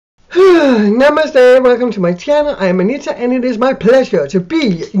Namaste, welcome to my channel. I am Anita and it is my pleasure to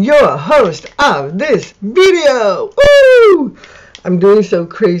be your host of this video. Woo! I'm doing so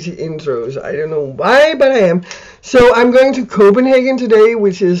crazy intros. I don't know why, but I am. So I'm going to Copenhagen today,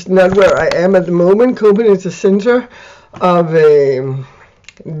 which is not where I am at the moment. Copenhagen is the center of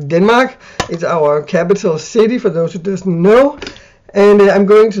Denmark. It's our capital city, for those who doesn't know. And I'm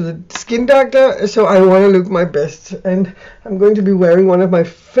going to the skin doctor, so I want to look my best. And I'm going to be wearing one of my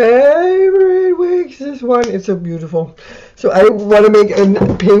favorite wigs. This one, it's so beautiful. So I want to make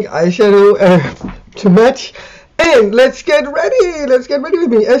a pink eyeshadow to match. And let's get ready. Let's get ready with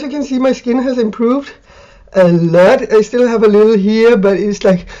me. As you can see, my skin has improved a lot. I still have a little here, but it's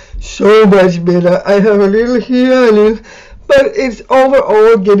like so much better. I have a little here, a little, but it's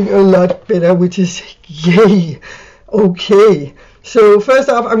overall getting a lot better, which is yay. Okay. So first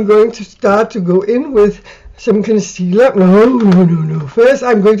off, I'm going to start to go in with some concealer. No. First,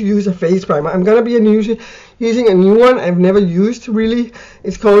 I'm going to use a face primer. I'm going to be using a new one I've never used really.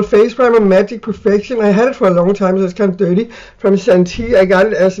 It's called Face Primer Magic Perfection. I had it for a long time, so it's kind of dirty. From Santee, I got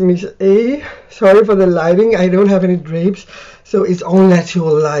it as Miss A. Sorry for the lighting. I don't have any drapes, so it's all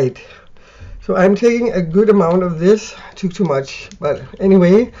natural light. So I'm taking a good amount of this. I took too much, but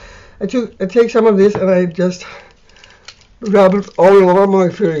anyway, I take some of this and I just rub it all over my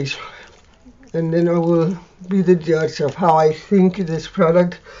face, and then I will be the judge of how I think this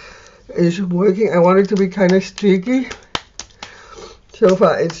product is working. I want it to be kind of sticky. So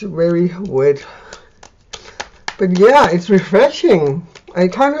far it's very wet, but yeah, it's refreshing. I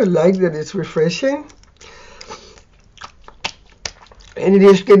kind of like that it's refreshing, and it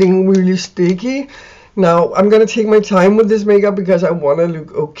is getting really sticky. Now I'm gonna take my time with this makeup because I want to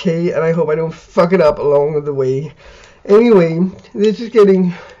look okay, and I hope I don't fuck it up along the way. Anyway, this is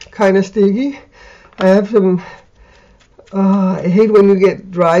getting kind of sticky. I have some, I hate when you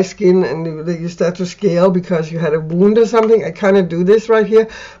get dry skin and you start to scale because you had a wound or something. I kind of do this right here,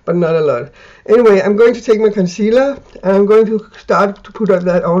 but not a lot. Anyway, I'm going to take my concealer and I'm going to start to put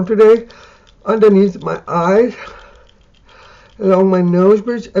that on today underneath my eyes, along my nose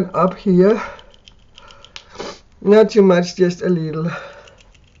bridge and up here. Not too much, just a little,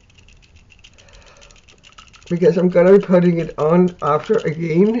 because I'm gonna be putting it on after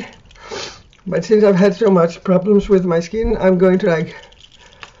again. But since I've had so much problems with my skin, I'm going to like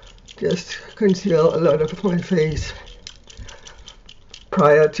just conceal a lot of my face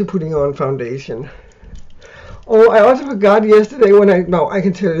prior to putting on foundation. Oh, I also forgot yesterday when I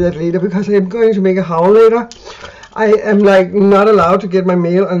can tell you that later because I'm going to make a haul later. I am like not allowed to get my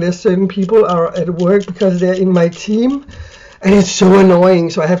mail unless certain people are at work because they're in my team. And it's so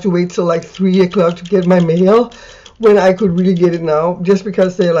annoying, so I have to wait till like 3 o'clock to get my mail when I could really get it now, just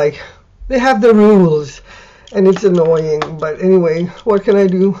because they have the rules, and it's annoying. But anyway, what can I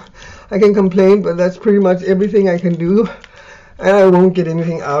do? I can complain, but that's pretty much everything I can do, and I won't get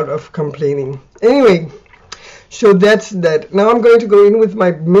anything out of complaining. Anyway, so that's that. Now I'm going to go in with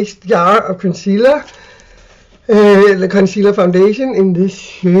my mixed jar of concealer, the concealer foundation in this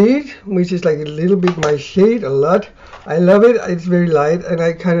shade, which is like a little bit my shade, a lot. I love it. It's very light and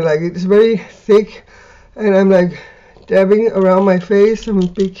I kind of like it. It's very thick, and I'm like dabbing around my face, some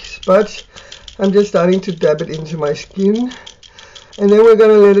big spots. I'm just starting to dab it into my skin, and then we're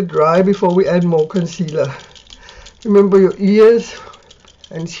gonna let it dry before we add more concealer. Remember your ears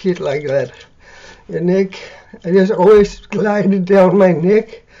and shit like that. Your neck, I just always glide it down my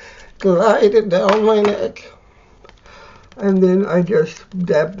neck, glide it down my neck. And then I just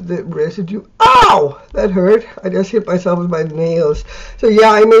dab the residue. Ow! That hurt. I just hit myself with my nails. So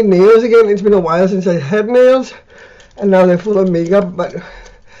yeah, I made nails again. It's been a while since I had nails, and now they're full of makeup, but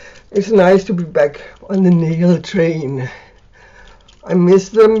it's nice to be back on the nail train. I miss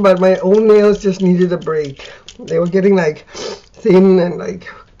them, but my own nails just needed a break. They were getting like thin and like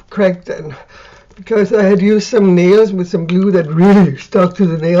cracked, and because I had used some nails with some glue that really stuck to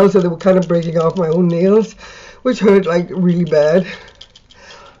the nails, so they were kind of breaking off my own nails, which hurt like really bad.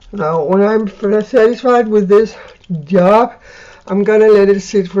 Now when I'm satisfied with this job, I'm gonna let it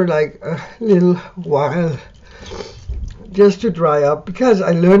sit for like a little while just to dry up, because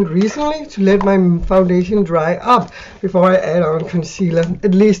I learned recently to let my foundation dry up before I add on concealer,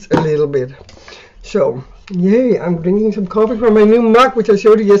 at least a little bit. So yay, I'm drinking some coffee from my new mug, which I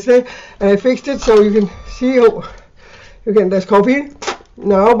showed you yesterday, and I fixed it so you can see. Oh, there's coffee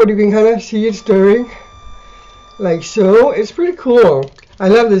now, but you can kind of see it stirring like so. It's pretty cool. I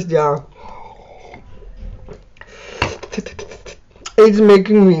love this jar. It's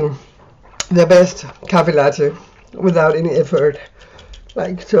making me the best coffee latte without any effort.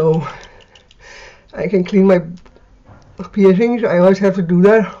 Like so. I can clean my piercings. I always have to do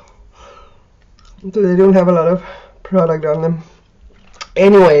that. so they don't have a lot of product on them.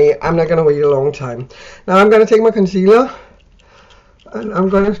 Anyway, I'm not gonna wait a long time. Now I'm gonna take my concealer and I'm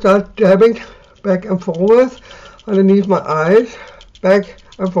gonna start dabbing back and forth underneath my eyes, back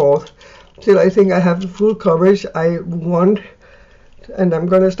and forth, till I think I have the full coverage I want. And I'm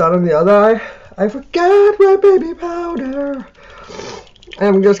gonna start on the other eye. I forgot my baby powder.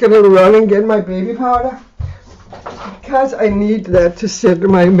 I'm just gonna run and get my baby powder because I need that to set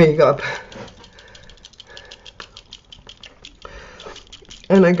my makeup.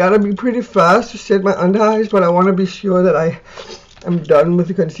 And I gotta be pretty fast to set my under eyes, but I want to be sure that I am done with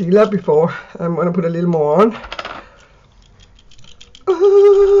the concealer before I'm gonna put a little more on.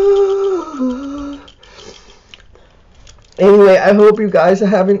 Anyway, I hope you guys are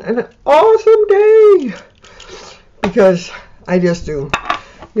having an awesome day, because I just do.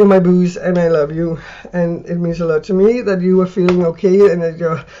 You're my boos and I love you, and it means a lot to me that you are feeling okay and that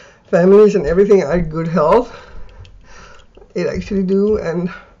your families and everything are in good health. It actually do,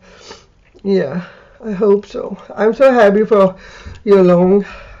 and yeah, I hope so. I'm so happy for your long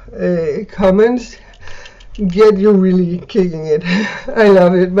comments. Get you really kicking it. I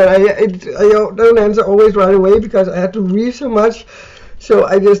love it, but I don't answer always right away because I have to read so much, so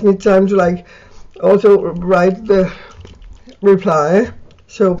I just need time to like also write the reply.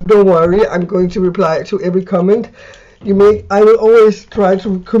 So don't worry, I'm going to reply to every comment you make. I will always try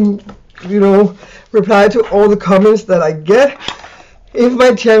to reply to all the comments that I get. If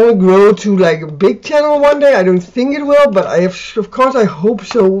my channel grow to like a big channel one day, I don't think it will, but of course I hope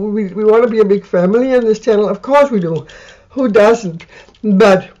so. We want to be a big family on this channel, of course we do. Who doesn't?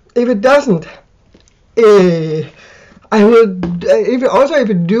 But if it doesn't, I will. If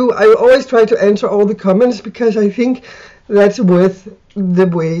it do, I will always try to answer all the comments, because I think that's worth the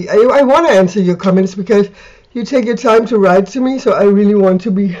way. I want to answer your comments because you take your time to write to me, so I really want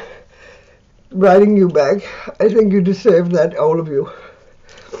to be writing you back. I think you deserve that, all of you.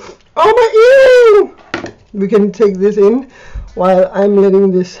 Oh, my ear! We can take this in while I'm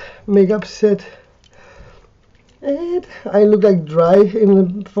letting this makeup set. And I look like dry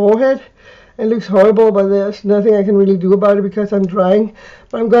in the forehead. It looks horrible, but there's nothing I can really do about it because I'm drying.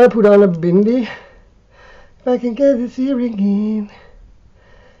 But I'm gonna put on a bindi. If I can get this earring in.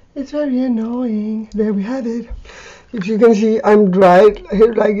 It's very annoying. There we have it. If you can see, I'm dry,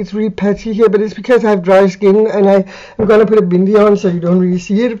 like it's really patchy here, but it's because I have dry skin, and I'm gonna put a bindi on so you don't really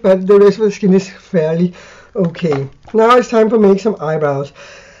see it, but the rest of the skin is fairly okay. Now it's time for make some eyebrows.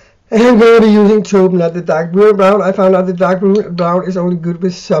 And I'm gonna be using taupe, not the dark brown. I found out the dark brown is only good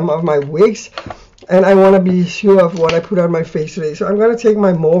with some of my wigs, and I wanna be sure of what I put on my face today. So I'm gonna take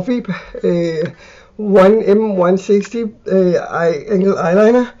my Morphe 1M160 angle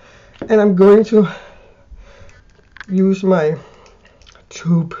eyeliner, and I'm going to use my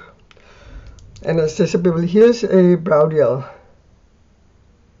tube, and accessibility, here's a brow gel.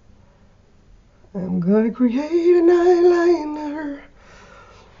 I'm gonna create an eyeliner.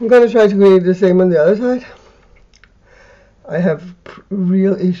 I'm gonna try to create the same on the other side. I have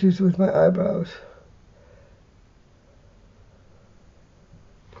real issues with my eyebrows,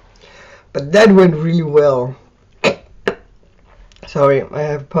 but that went really well. Sorry, I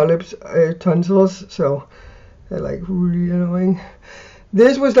have polyps, tonsils, so they're like really annoying.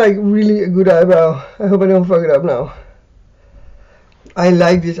 This was like really a good eyebrow. I hope I don't fuck it up now. I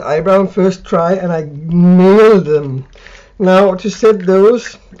like this eyebrow first try and I nailed them. Now to set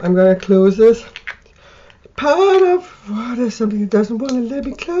those, I'm gonna close this. Part of, oh, there's something that doesn't want to let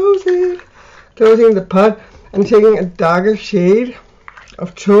me close it. Closing the pot and taking a darker shade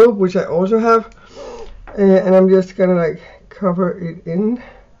of taupe, which I also have, and I'm just gonna like cover it in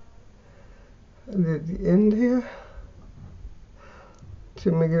at the end here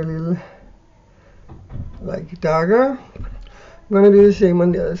to make it a little like darker. I'm gonna do the same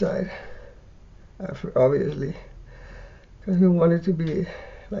on the other side, obviously, because we want it to be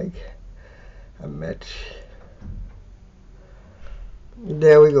like a match.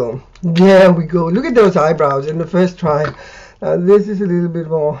 There we go. There we go. Look at those eyebrows in the first try. Now this is a little bit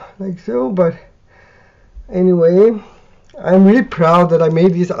more like so, but anyway, I'm really proud that I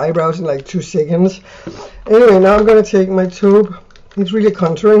made these eyebrows in like 2 seconds. Anyway, now I'm gonna take my taupe. It's really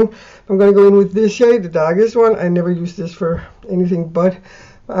contouring. I'm gonna go in with this shade, the darkest one. I never use this for anything but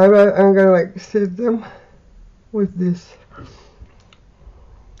eyebrow. I'm gonna like set them with this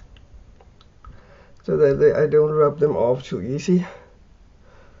so that I don't rub them off too easy.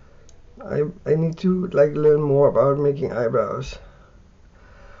 I need to like learn more about making eyebrows.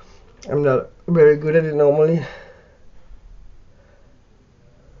 I'm not very good at it normally.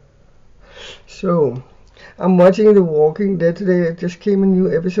 So I'm watching The Walking Dead today. It just came a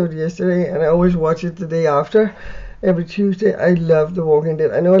new episode yesterday, and I always watch it the day after, every Tuesday. I love The Walking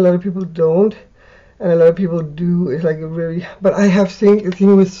Dead. I know a lot of people don't, and a lot of people do. It's like a very, but I have a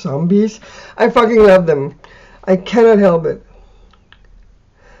thing with zombies. I fucking love them. I cannot help it.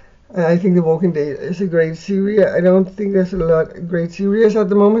 And I think The Walking Dead is a great series. I don't think there's a lot of great series at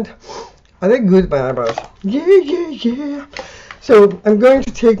the moment. Are they good, my eyebrows? Yeah, yeah, yeah. So I'm going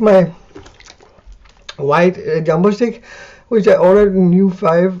to take my white jumbo stick, which I ordered new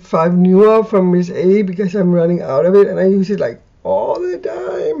five newer from Miss A because I'm running out of it, and I use it like all the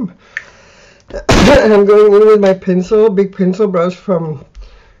time. And I'm going in with my pencil, big pencil brush from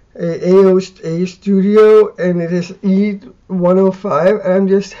A Studio, and it is E105, and I'm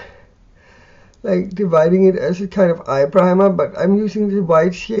just like dividing it as a kind of eye primer, but I'm using the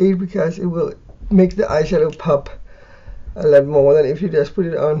white shade because it will make the eyeshadow pop a lot more than if you just put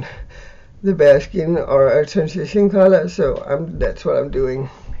it on the bare skin or a transition color. So that's what I'm doing.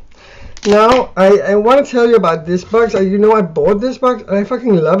 Now I want to tell you about this box. You know, I bought this box and I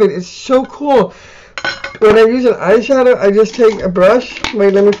fucking love it. It's so cool. When I use an eyeshadow, I just take a brush.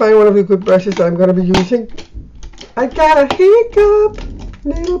 Wait, let me find one of the good brushes that I'm going to be using. I got a hiccup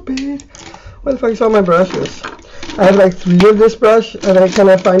little bit. Where the fuck is all my brushes? I have like 3 of this brush, and I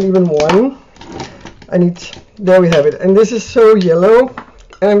cannot find even one. There we have it. And this is so yellow.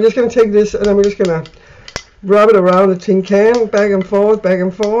 And I'm just going to take this and I'm just going to rub it around the tin can, back and forth, back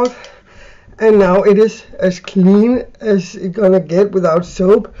and forth. And now it is as clean as it's going to get without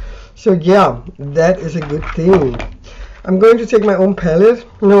soap. So yeah, that is a good thing. I'm going to take my own palette.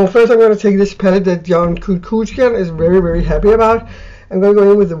 No, first I'm going to take this palette that John Kuchkan is very, very happy about. I'm going to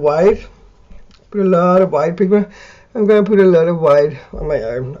go in with the white. Put a lot of white pigment. I'm going to put a lot of white on my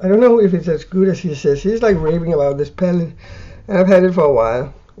arm. I don't know if it's as good as he says. He's like raving about this palette. And I've had it for a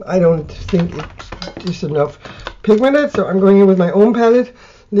while. I don't think it is enough pigmented. So I'm going in with my own palette.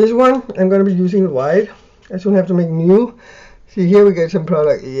 This one, I'm going to be using the white. I soon have to make new. See, here we get some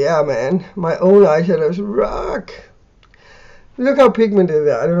product. Yeah, man. My own eyeshadows rock. Look how pigmented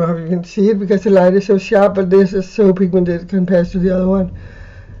they are. I don't know if you can see it because the light is so sharp. But this is so pigmented compared to the other one.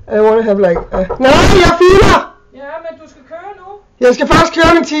 I want to have like... Nej, jeg filmer! Ja, men du skal køre nu. Jeg skal først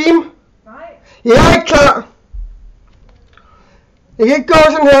køre om en time. Nej. Jeg er ikke klar. Jeg kan ikke gå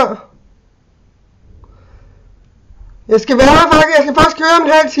sådan her. Jeg skal først køre om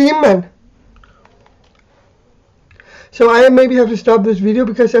en halv time, mand. So I maybe have to stop this video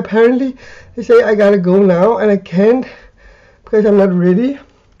because apparently they say I gotta go now and I can't because I'm not ready.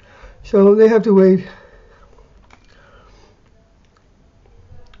 So they have to wait.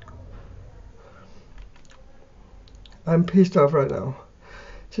 I'm pissed off right now.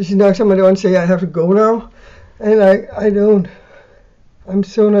 So she knocks on my door and say I have to go now, and I don't. I'm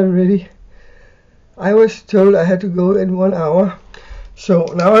so not ready. I was told I had to go in 1 hour, so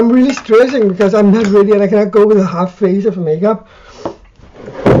now I'm really stressing because I'm not ready and I cannot go with a half face of makeup.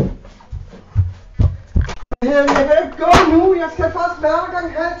 Jeg kan ikke gå nu. Jeg skal først være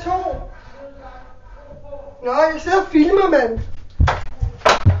gang 1:30. Nå, jeg sidder og filmer, mand.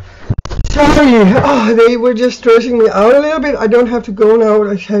 Sorry, they were just stressing me out a little bit. I don't have to go now.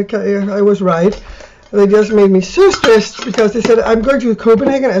 I was right. They just made me so stressed because they said I'm going to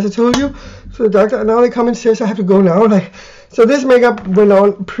Copenhagen, as I told you, to the doctor, and now they come and says I have to go now. Like, so this makeup went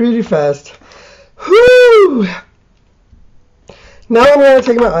on pretty fast. Whoo! Now I'm gonna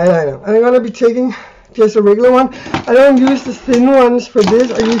take my eyeliner, and I'm gonna be taking just a regular one. I don't use the thin ones for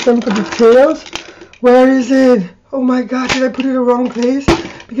this. I use them for details. Where is it? Oh my god, did I put it in the wrong place?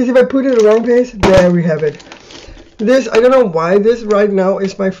 Because if I put it in the wrong place, there we have it. This, I don't know why this right now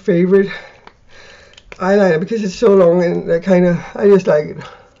is my favorite eyeliner because it's so long and I just like it.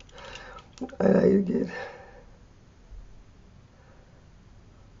 I like it.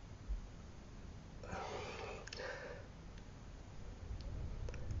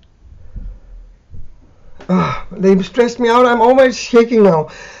 They stressed me out. I'm always shaking now.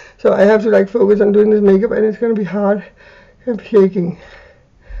 So I have to like focus on doing this makeup and it's gonna be hard. I'm shaking.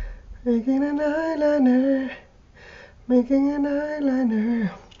 Making an eyeliner. Making an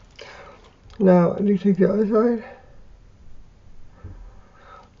eyeliner. Now, do you take the other side?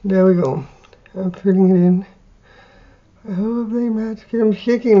 There we go. I'm filling it in. I hope they match. I'm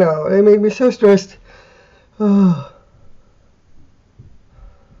shaking now. They made me so stressed. Oh.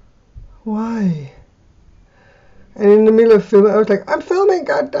 Why? And in the middle of filming, I was like, I'm filming,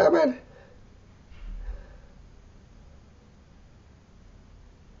 god damn it.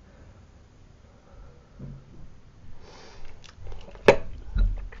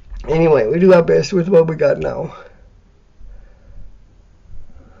 Anyway, we do our best with what we got now.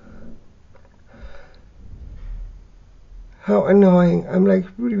 annoying. I'm like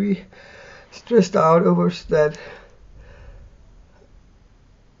really stressed out over that.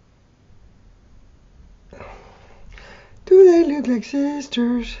 Do they look like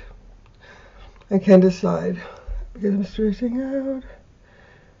sisters? I can't decide because I'm stressing out.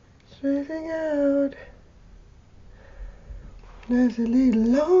 Stressing out. That's a little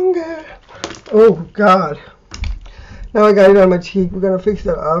longer. Oh God. Now I got it on my cheek. We're gonna fix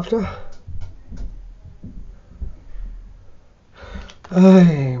that after.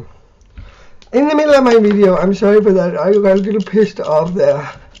 In the middle of my video, I'm sorry for that. I got a little pissed off there.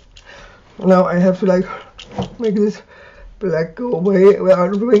 Now I have to like make this black go away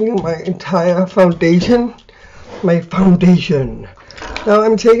without ruining my entire foundation. My foundation. Now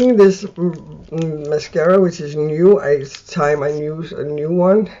I'm taking this mascara, which is new. It's time I use a new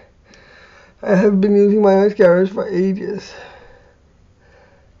one. I have been using my mascaras for ages.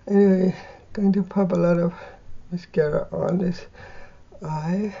 Anyway, going to pop a lot of mascara on this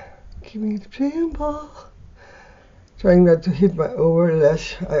eye, keeping it simple. Trying not to hit my over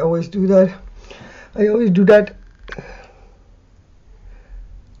lash. I always do that.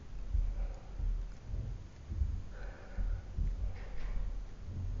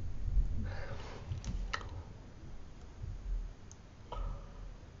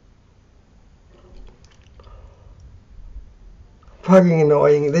 Fucking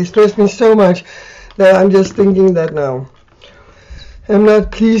annoying. They stress me so much that I'm just thinking that now. I'm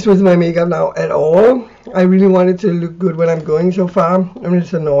not pleased with my makeup now at all. I really want it to look good when I'm going so far, and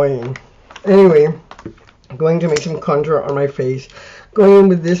it's annoying. Anyway, I'm going to make some contour on my face. Going in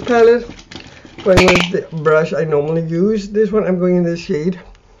with this palette, going with the brush I normally use. This one I'm going in this shade.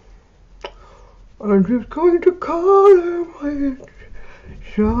 I'm just going to color my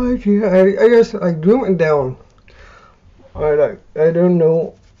side here. I just like zoom and down. I don't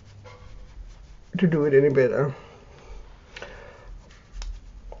know to do it any better.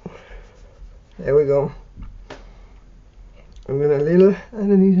 There we go. I'm gonna a little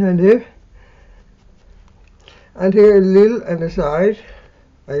underneath my lip. And here a little on the side.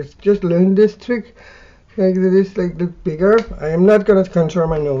 I just learned this trick. Make this like look bigger. I am not gonna contour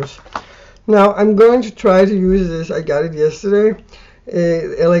my nose. Now I'm going to try to use this. I got it yesterday.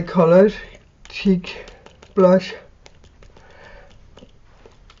 LA Colored cheek blush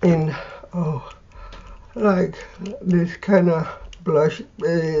in like this kind of blush,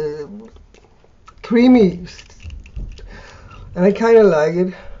 creamy, and I kind of like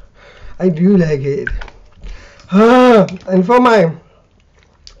it. I do like it. And for my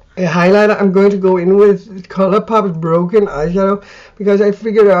highlighter, I'm going to go in with ColourPop's Broken eyeshadow because I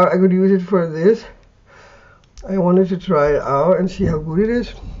figured out I could use it for this. I wanted to try it out and see how good it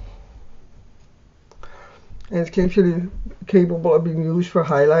is. And it's actually capable of being used for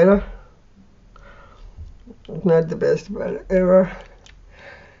highlighter. It's not the best but ever.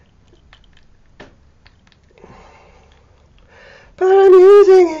 But I'm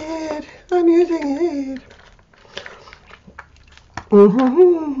using it. I'm using it.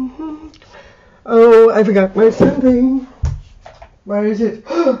 Oh, I forgot my something. Where is it?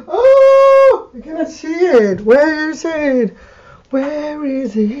 Oh, I cannot see it. Where is it? Where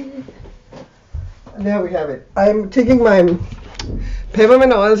is it? There we have it. I'm taking my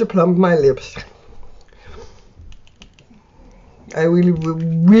peppermint oil to plump my lips. I really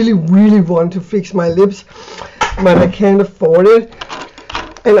want to fix my lips, but I can't afford it.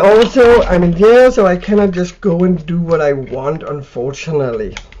 And also, I'm in jail, so I cannot just go and do what I want,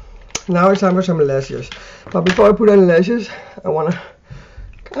 unfortunately. Now it's time for some lashes. But before I put on lashes, I wanna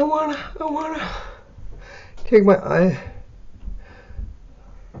take my eye.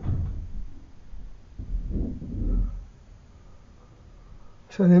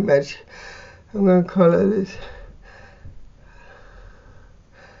 So they match. I'm gonna color this.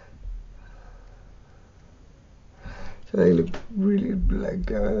 So they look really black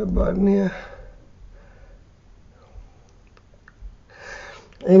down at the bottom here.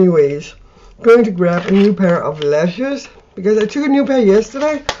 Anyways, going to grab a new pair of lashes because I took a new pair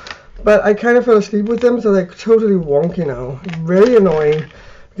yesterday, but I kind of fell asleep with them, so they're totally wonky now. It's very annoying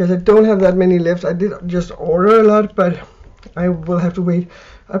because I don't have that many left. I did just order a lot, but I will have to wait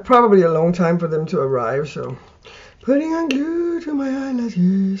probably a long time for them to arrive. So, putting on glue to my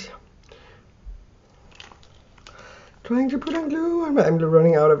eyelashes. Trying to put on glue, and I'm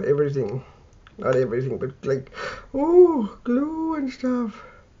running out of everything. Not everything, but like, oh, glue and stuff.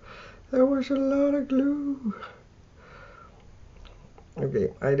 There was a lot of glue.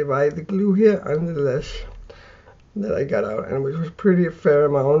 Okay, I divide the glue here on the lash that I got out, and which was pretty fair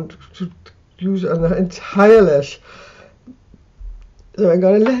amount to use on the entire lash. So I'm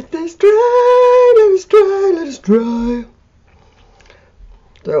gonna let this dry, let it dry, let it dry.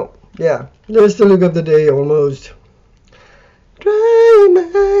 So, yeah, that's the look of the day almost. Drying my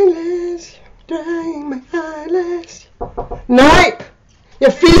eyelash, drying my eyelash. Nej!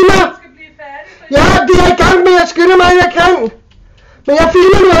 Jeg filmer! Ja, det er i gang med, jeg skynder mig, jeg kan. Men jeg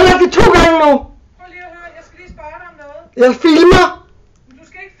filmer nu, jeg har lagt det 2 gange nu. Prøv lige at høre, jeg skal lige spørge dig om noget. Jeg filmer. Men du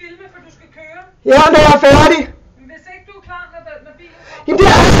skal ikke filme, for du skal køre. Ja, når jeg er færdig. Men hvis ikke du er klar, når bilen kommer. Jamen det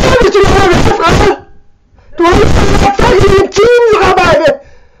er altså, hvis du har været fremme. Du har ikke været fucking en times arbejde.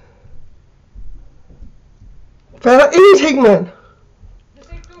 Fatter ingenting, mand. Hvis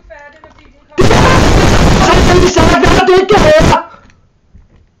ikke du er færdig, når bilen kommer. Så kan vi sagt, hvad du ikke kan høre.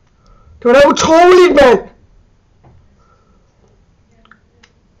 Det var da utroligt, mand.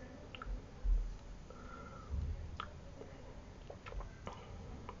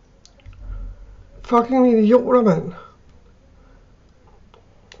 Fucking idioter, mand.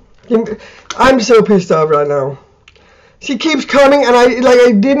 I'm so pissed off right now. She keeps coming, and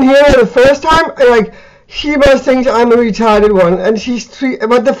I didn't hear her the first time. And she must think I'm a retarded one, and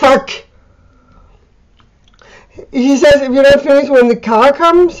what the fuck? He says if you're not finished when the car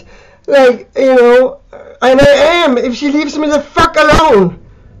comes, and I am. If she leaves me the fuck alone.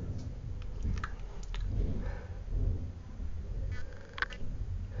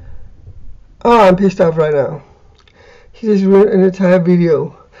 Oh, I'm pissed off right now. She just ruined an entire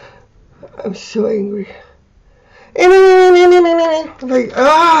video. I'm so angry.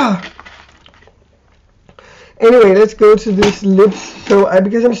 Anyway, let's go to this lips.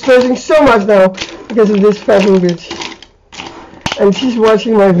 Because I'm stressing so much now because of this fucking bitch. And she's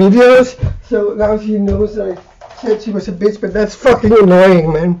watching my videos, so now she knows that I said she was a bitch, but that's fucking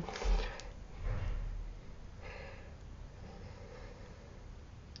annoying, man.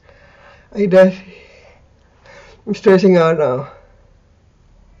 I'm stressing out now.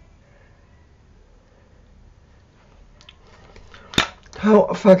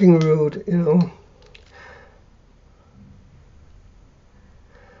 How fucking rude,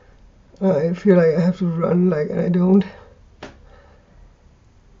 I feel like I have to run, and I don't.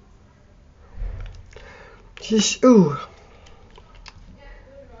 Just, ooh.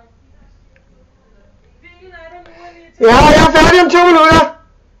 Ja, jeg er færdig om 2 minutter.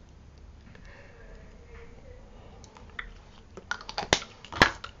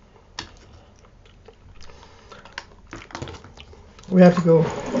 We have to go.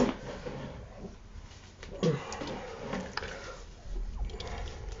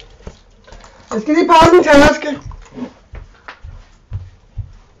 Jeg skal lige pakke en taske.